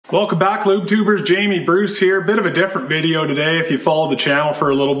Welcome back, Lube Tubers. Jamie Bruce here. Bit of a different video today. If you follow the channel for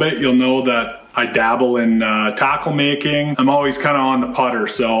a little bit, you'll know that I dabble in tackle making. I'm always kind of on the putter,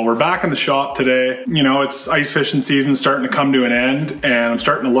 so we're back in the shop today. You know, it's ice fishing season starting to come to an end, and I'm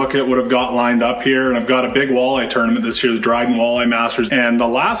starting to look at what I've got lined up here. And I've got a big walleye tournament this year, the Dryden Walleye Masters. And the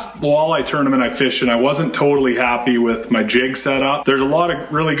last walleye tournament I fished, and I wasn't totally happy with my jig setup. There's a lot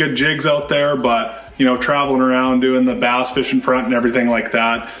of really good jigs out there, but you know, traveling around doing the bass fishing front and everything like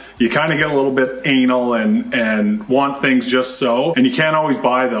that, you kind of get a little bit anal and want things just so, and you can't always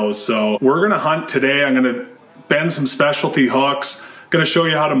buy those. So we're gonna hunt today. I'm gonna bend some specialty hooks. Gonna show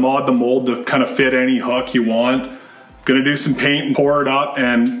you how to mod the mold to kind of fit any hook you want. Gonna do some paint and pour it up,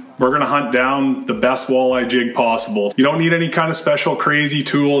 and we're gonna hunt down the best walleye jig possible. You don't need any kind of special crazy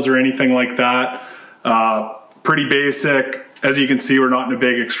tools or anything like that. Pretty basic. As you can see, we're not in a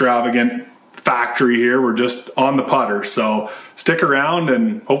big extravagant factory here. We're just on the putter, so stick around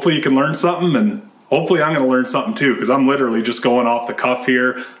and hopefully you can learn something, and hopefully I'm going to learn something too, because I'm literally just going off the cuff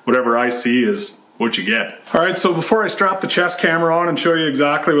here. Whatever I see is what you get. All right, so before I strap the chest camera on and show you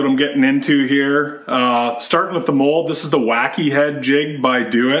exactly what I'm getting into here, starting with the mold, this is the Wacky Head jig by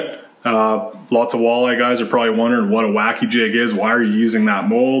Do It. Lots of walleye guys are probably wondering what a wacky jig is, why are you using that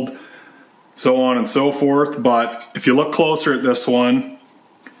mold, so on and so forth. But if you look closer at this one,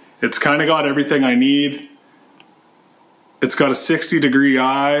 it's kind of got everything I need. It's got a 60-degree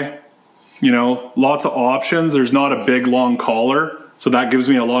eye, you know, lots of options. There's not a big long collar, so that gives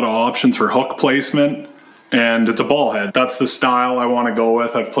me a lot of options for hook placement. And it's a ball head. That's the style I want to go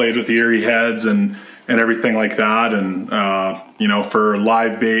with. I've played with Erie heads and everything like that. And you know, for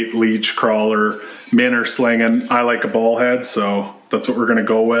live bait, leech, crawler, minnow slinging, I like a ball head, so that's what we're gonna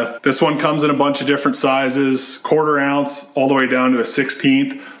go with. This one comes in a bunch of different sizes, 1/4 ounce all the way down to a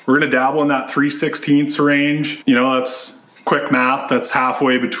 1/16. We're gonna dabble in that 3/16 range. You know, that's quick math. That's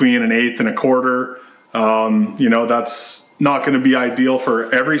halfway between an 1/8 and a 1/4. You know, that's not gonna be ideal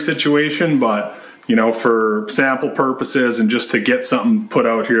for every situation, but you know, for sample purposes and just to get something put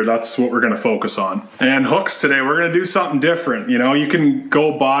out here, that's what we're gonna focus on. And hooks today, we're gonna do something different. You know, you can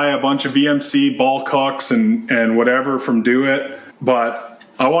go buy a bunch of VMC bulk hooks and whatever from Do It, but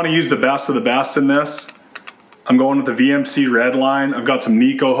I wanna use the best of the best in this. I'm going with the VMC RedLine. I've got some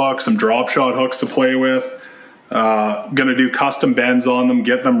Nico hooks, some drop shot hooks to play with. Gonna do custom bends on them,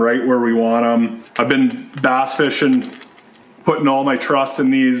 get them right where we want them. I've been bass fishing, putting all my trust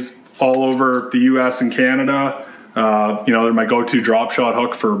in these all over the US and Canada. You know, they're my go-to drop shot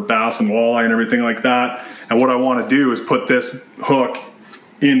hook for bass and walleye and everything like that. And what I want to do is put this hook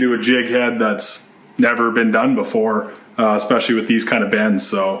into a jig head that's never been done before, especially with these kind of bends.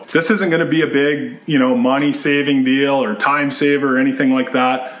 So this isn't going to be a big, you know, money saving deal or time saver or anything like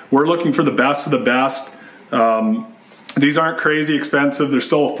that. We're looking for the best of the best. These aren't crazy expensive, they're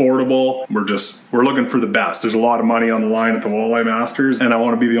still affordable. We're looking for the best. There's a lot of money on the line at the Walleye Masters, and I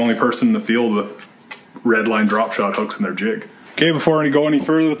want to be the only person in the field with RedLine drop shot hooks in their jig. Okay, before I go any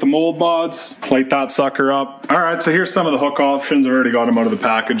further with the mold mods, plate that sucker up. All right, so here's some of the hook options. I've already got them out of the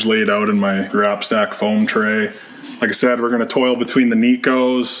package laid out in my wrap stack foam tray. Like I said, we're gonna toil between the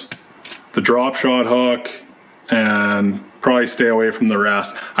Nikos, the drop shot hook, and probably stay away from the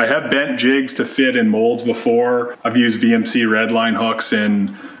rest. I have bent jigs to fit in molds before. I've used VMC RedLine hooks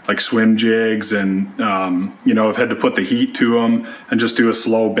in like swim jigs, and you know, I've had to put the heat to them and just do a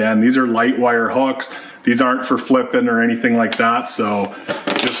slow bend. These are light wire hooks. These aren't for flipping or anything like that, so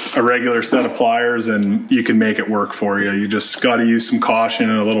just a regular set of pliers and you can make it work for you. You just got to use some caution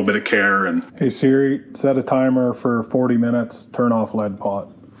and a little bit of care. And hey Siri, set a timer for 40 minutes, turn off lead pot.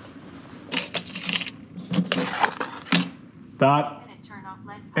 That,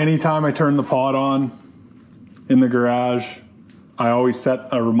 anytime I turn the pot on in the garage, I always set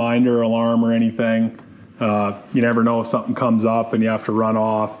a reminder, alarm or anything. You never know if something comes up and you have to run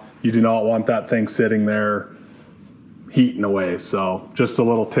off. You do not want that thing sitting there heating away. So just a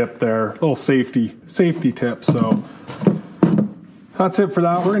little tip there, a little safety tip. So that's it for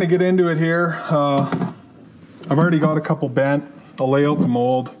that. We're gonna get into it here. I've already got a couple bent. I'll lay out the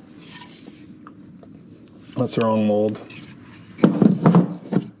mold. That's our own mold.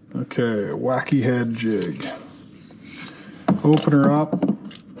 Okay, Wacky Head jig. Open her up.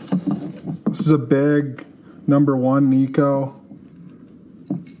 This is a big #1 Nico.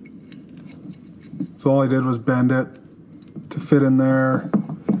 So all I did was bend it to fit in there.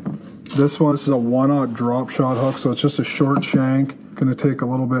 This is a 1/0 drop shot hook, so it's just a short shank. Gonna take a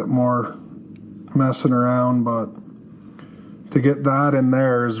little bit more messing around, but to get that in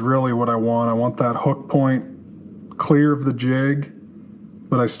there is really what I want. I want that hook point clear of the jig,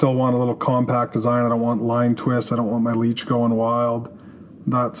 but I still want a little compact design. I don't want line twist. I don't want my leech going wild.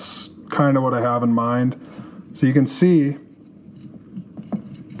 that's kind of what I have in mind. So you can see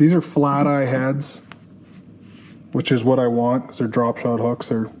these are flat eye heads, which is what I want because they're drop shot hooks.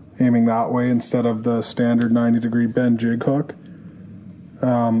 They're aiming that way instead of the standard 90-degree bend jig hook.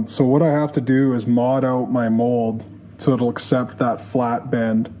 So what I have to do is mod out my mold so it'll accept that flat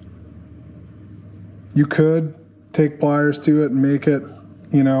bend. You could take pliers to it and make it,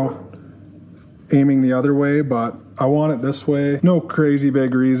 you know, aiming the other way, but I want it this way. No crazy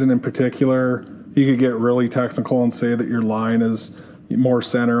big reason in particular. You could get really technical and say that your line is more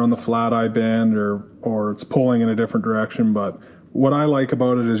center on the flat eye bend or it's pulling in a different direction, but what I like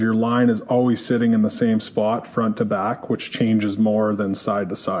about it is your line is always sitting in the same spot front to back, which changes more than side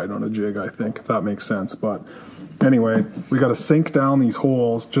to side on a jig, I think, if that makes sense. But anyway, we got to sink down these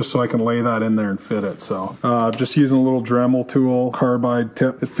holes just so I can lay that in there and fit it. So just using a little Dremel tool, carbide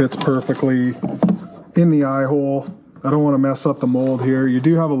tip, it fits perfectly in the eye hole. I don't want to mess up the mold here. You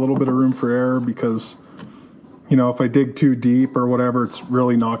do have a little bit of room for error because, you know, if I dig too deep or whatever, it's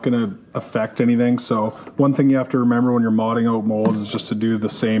really not going to affect anything. So one thing you have to remember when you're modding out molds is just to do the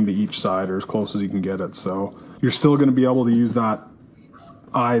same to each side or as close as you can get it. So you're still going to be able to use that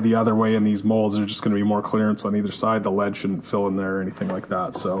eye the other way in these molds. There's just going to be more clearance on either side. The lead shouldn't fill in there or anything like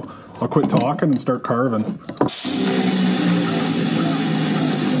that. So I'll quit talking and start carving.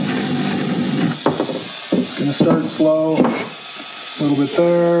 Just going to start slow, a little bit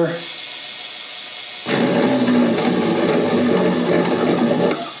there.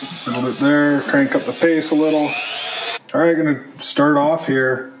 There, crank up the pace a little. All right, gonna start off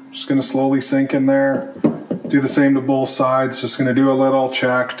here. Just gonna slowly sink in there. Do the same to both sides. Just gonna do a little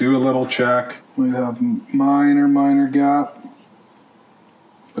check, do a little check. Might have minor gap.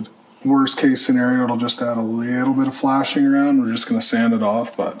 But worst case scenario, it'll just add a little bit of flashing around. We're just gonna sand it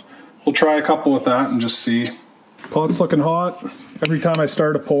off, but we'll try a couple with that and just see. Pot's looking hot. Every time I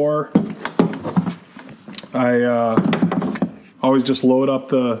start a pour, I always just load up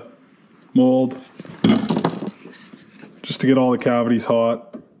the mold just to get all the cavities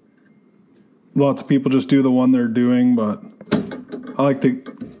hot. Lots of people just do the one they're doing, but I like to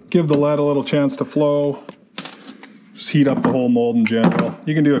give the lead a little chance to flow. Just heat up the whole mold in general.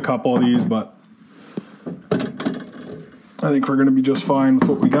 You can do a couple of these, but I think we're going to be just fine with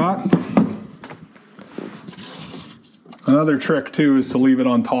what we got. Another trick too is to leave it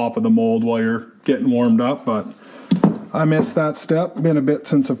on top of the mold while you're getting warmed up, but I missed that step. Been a bit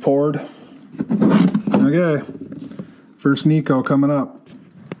since I poured. Okay, first Nico coming up.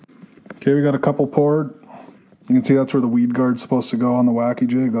 Okay, we got a couple poured. You can see that's where the weed guard's supposed to go on the wacky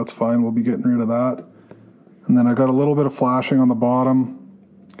jig. That's fine, we'll be getting rid of that. And then I got a little bit of flashing on the bottom.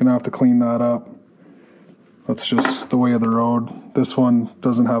 Gonna have to clean that up. That's just the way of the road. This one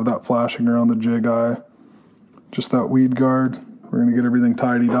doesn't have that flashing around the jig eye. Just that weed guard. We're gonna get everything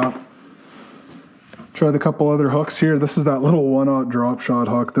tidied up. Try the couple other hooks here. This is that little 1/0 drop shot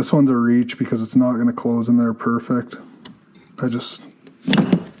hook. This one's a reach because it's not going to close in there perfect. I just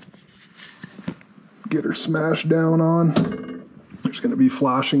get her smashed down on. There's going to be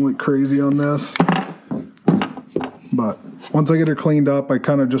flashing like crazy on this. But once I get her cleaned up, I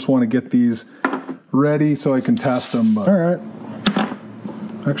kind of just want to get these ready so I can test them. But all right.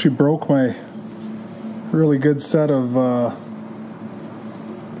 Actually broke my really good set of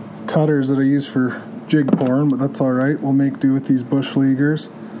cutters that I use for jig pouring, but that's all right. We'll make do with these bush leaguers.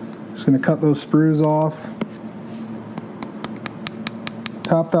 Just gonna cut those sprues off.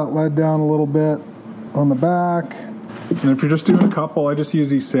 Tap that lead down a little bit on the back. And if you're just doing a couple, I just use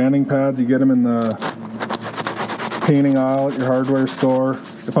these sanding pads. You get them in the painting aisle at your hardware store.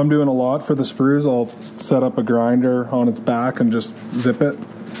 If I'm doing a lot for the sprues, I'll set up a grinder on its back and just zip it.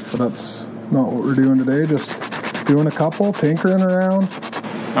 But that's not what we're doing today. Just doing a couple, tinkering around.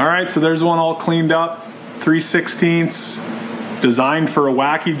 All right, so there's one all cleaned up, 3/16, designed for a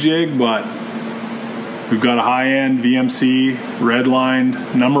wacky jig, but we've got a high-end VMC RedLine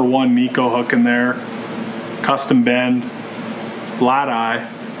 #1 Nico hook in there, custom bend, flat eye.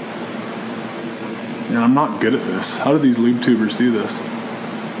 And I'm not good at this. How do these lube tubers do this?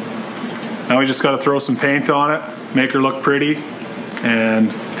 Now we just got to throw some paint on it, make her look pretty,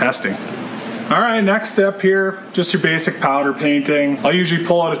 and testing. All right, next step here, just your basic powder painting. I'll usually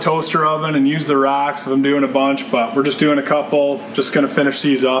pull out a toaster oven and use the racks if I'm doing a bunch, but we're just doing a couple. Just gonna finish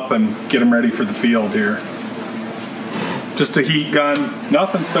these up and get them ready for the field here. Just a heat gun,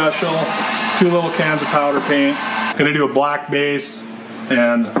 nothing special. 2 little cans of powder paint. Gonna do a black base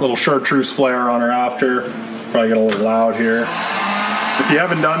and a little chartreuse flare on her after. Probably get a little loud here. If you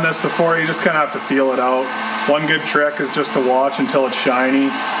haven't done this before, you just kind of have to feel it out. One good trick is just to watch until it's shiny.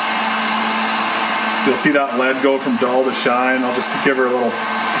 You'll see that lead go from dull to shine. I'll just give her a little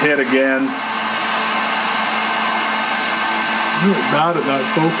hit again. Really bad at that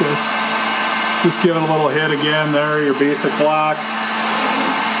focus. Just give it a little hit again there, your basic black.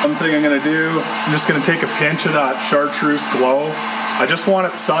 One thing I'm gonna do, I'm just gonna take a pinch of that chartreuse glow. I just want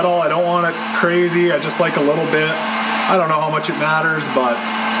it subtle, I don't want it crazy, I just like a little bit. I don't know how much it matters, but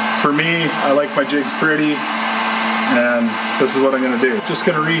for me, I like my jigs pretty, and this is what I'm gonna do. Just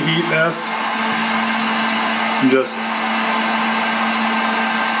gonna reheat this, and just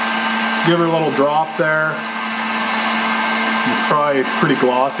give her a little drop there. It's probably pretty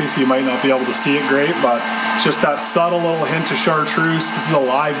glossy, so you might not be able to see it great, but it's just that subtle little hint of chartreuse. This is a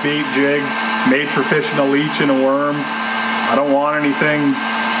live bait jig made for fishing a leech and a worm. I don't want anything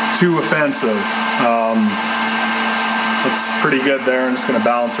too offensive. It's pretty good there. I'm just going to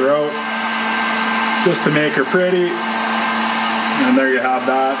balance her out just to make her pretty. And there you have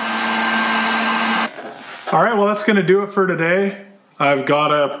that. All right, well, that's going to do it for today. I've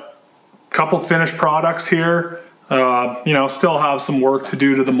got a couple finished products here. You know, still have some work to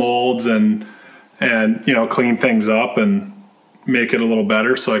do to the molds and you know, clean things up and make it a little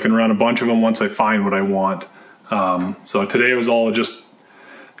better so I can run a bunch of them once I find what I want. So today was all just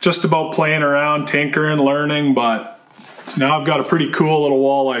about playing around, tinkering, learning, but now I've got a pretty cool little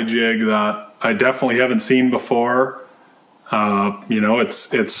walleye jig that I definitely haven't seen before. You know,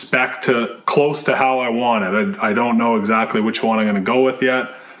 it's spec'd to close to how I want it. I don't know exactly which one I'm going to go with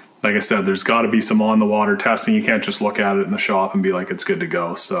yet. Like I said, there's got to be some on the water testing. You can't just look at it in the shop and be like, it's good to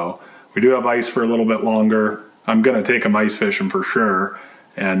go. So we do have ice for a little bit longer. I'm going to take them ice fishing for sure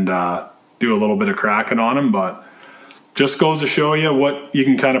and do a little bit of cracking on them, but just goes to show you what you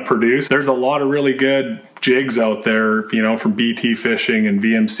can kind of produce. There's a lot of really good jigs out there, you know, from BT Fishing and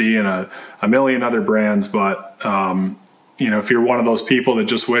VMC and a million other brands. But, you know, if you're one of those people that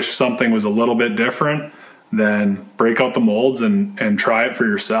just wish something was a little bit different, then break out the molds and try it for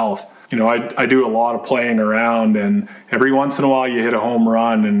yourself. You know, I do a lot of playing around, and every once in a while you hit a home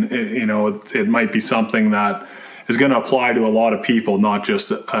run, and you know, it might be something that is going to apply to a lot of people, not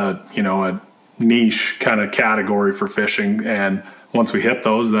just you know, a niche kind of category for fishing. And once we hit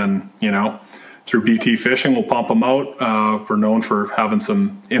those, then, you know, through BT Fishing, we'll pump them out. We're known for having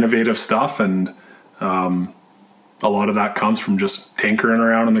some innovative stuff, and a lot of that comes from just tinkering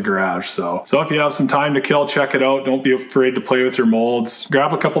around in the garage. So if you have some time to kill, check it out. Don't be afraid to play with your molds.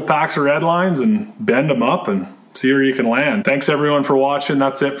 Grab a couple packs of RedLines and bend them up and see where you can land. Thanks everyone for watching.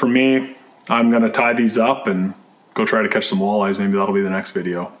 That's it for me. I'm gonna tie these up and go try to catch some walleyes. Maybe that'll be the next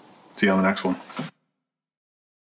video. See you on the next one.